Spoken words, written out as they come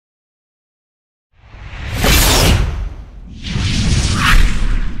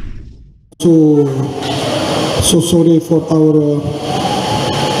So sorry for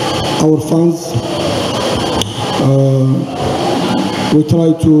our fans. We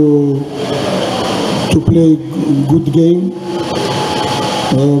try to play good game.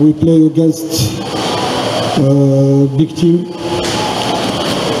 We play against big team.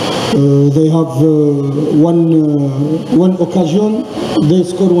 They have one occasion, they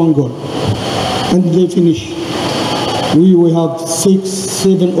score 1 goal, and they finish. We have 6,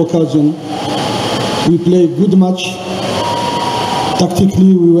 7 occasions. We play good match.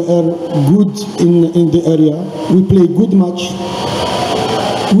 Tactically, we were good in the area. We play good match.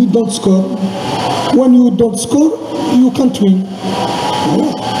 We don't score. When you don't score, you can't win.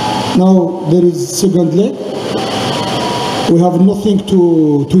 Now there is second leg. We have nothing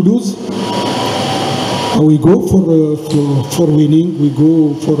to lose. We go for winning. We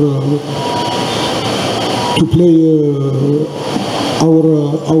go for to play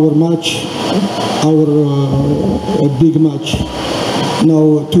our match, our big match.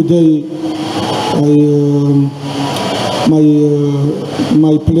 Now today,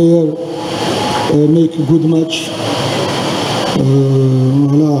 my player make a good match.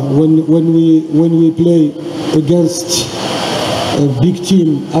 When we play against a big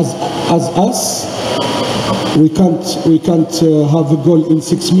team as us, we can't have a goal in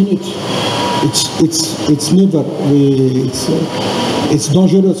 6 minutes. It's never. It's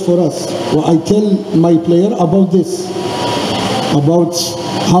dangerous for us. Well, I tell my player about this, about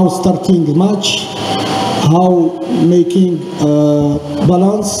how starting the match, how making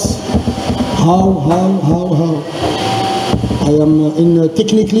balance, how. I am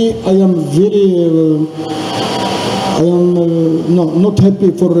technically I am very. I am not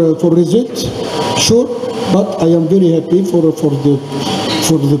happy for result, sure, but I am very happy for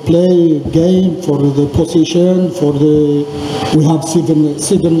the play game, for the position, for the. We have seven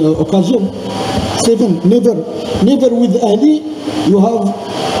occasion, 7. Never with Ali you have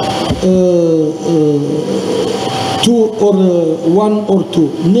 2 or 1 or 2.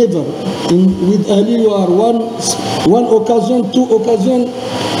 Never. With Ali you are one occasion, 2 occasion,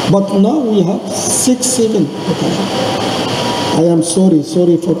 but now we have 6, 7 occasion. I am sorry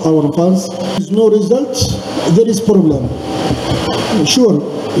for our fans. There is no result, there is problem. Sure,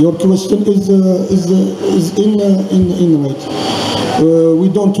 your question is in right. We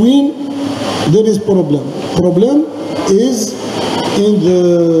don't win, there is problem. Problem is in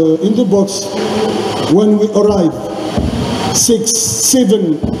the box. When we arrive 6,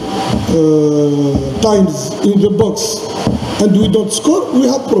 7 times in the box and we don't score, we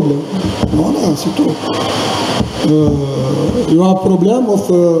have problem. Voilà, c'est tout. You have problem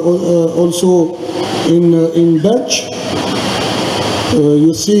of also in bench.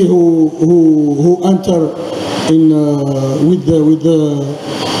 You see who enter in with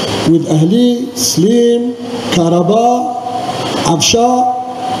Ahli, Slim, Karaba, Afsha,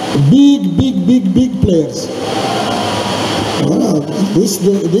 big players. Voilà. This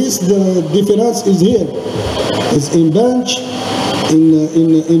the difference is here. It's in bench,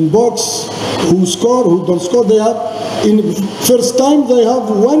 in box. Who score, who don't score. They have in first time they have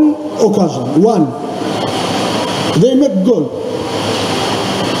 1 occasion, 1. They make goal.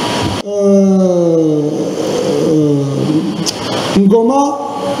 Ngoma,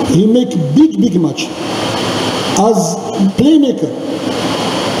 he make big match as playmaker.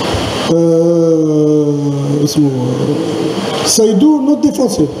 Saïdou not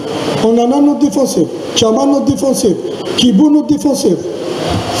defensive, Onana not defensive, Chama not defensive, Kibu not defensive.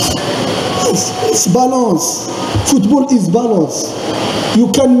 It's balance. Football is balance. You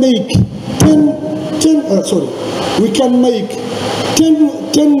can make 10 sorry. We can make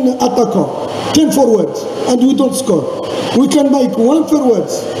 10 attackers, 10 forwards, and we don't score. We can make 1 forward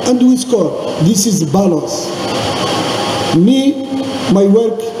and we score. This is balance. My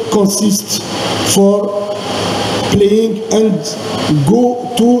work consists for playing and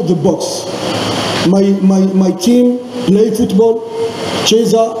go to the box. My team play football,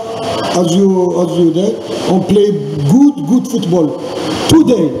 Cheza, as you did, and play good football.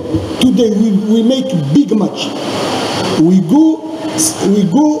 Today we make big match. We go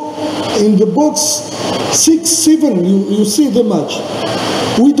in the box 6, 7. You see the match.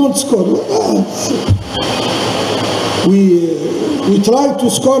 We don't score. We try to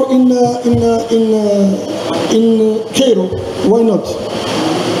score in Cairo. Why not?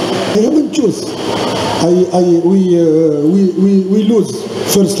 I haven't choose. We lose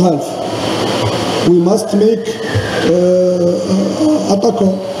first half. We must make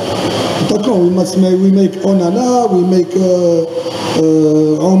attacker. We make Onana. We make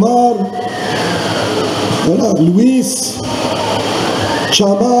Omar. Luis,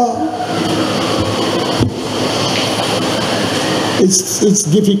 Chaba. It's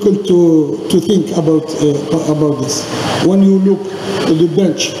difficult to think about this. When you look at the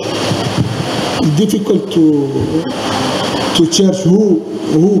bench, it's difficult to search who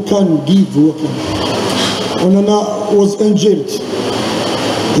can give who can. Onana was injured.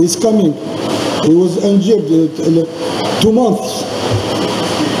 He's coming. He was injured 2 months.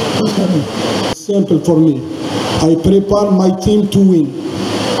 He's coming. Simple for me. I prepare my team to win.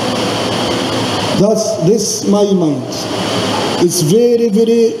 This my mind. It's very,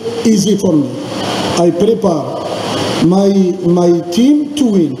 very easy for me. I prepare my team to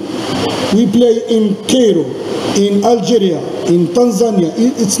win. We play in Cairo, in Algeria, in Tanzania.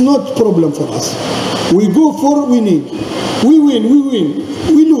 It's not a problem for us. We go for winning. We win, we win.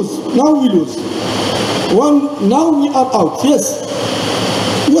 We lose. Now we lose. Now we are out. Yes.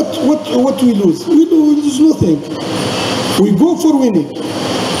 What we lose? We lose nothing. We go for winning.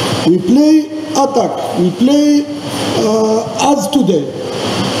 We play attack. We play as today.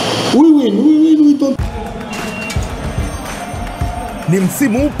 We win. We don't. Ni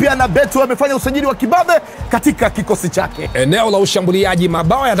msimu mpya na Beto amefanya usajili wa kibabe katika kikosi chake. Eneo la ushambuliaji,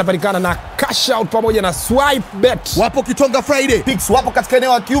 mabao yatapatikana na cash out pamoja na swipe bet. Wapo Kitonga Friday. Picks wapo katika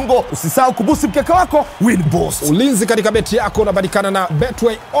eneo la kiungo. Usisahau kubusi mkeka wako win boost. Ulinzi katika beti yako unapatikana na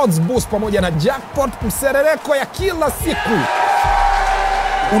Betway odds boost pamoja na jackpot mserereko ya kila siku.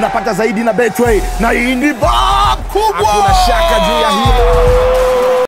 Unapata zaidi na Betway na hii ni kubwa. Hakuna shaka juu ya hilo.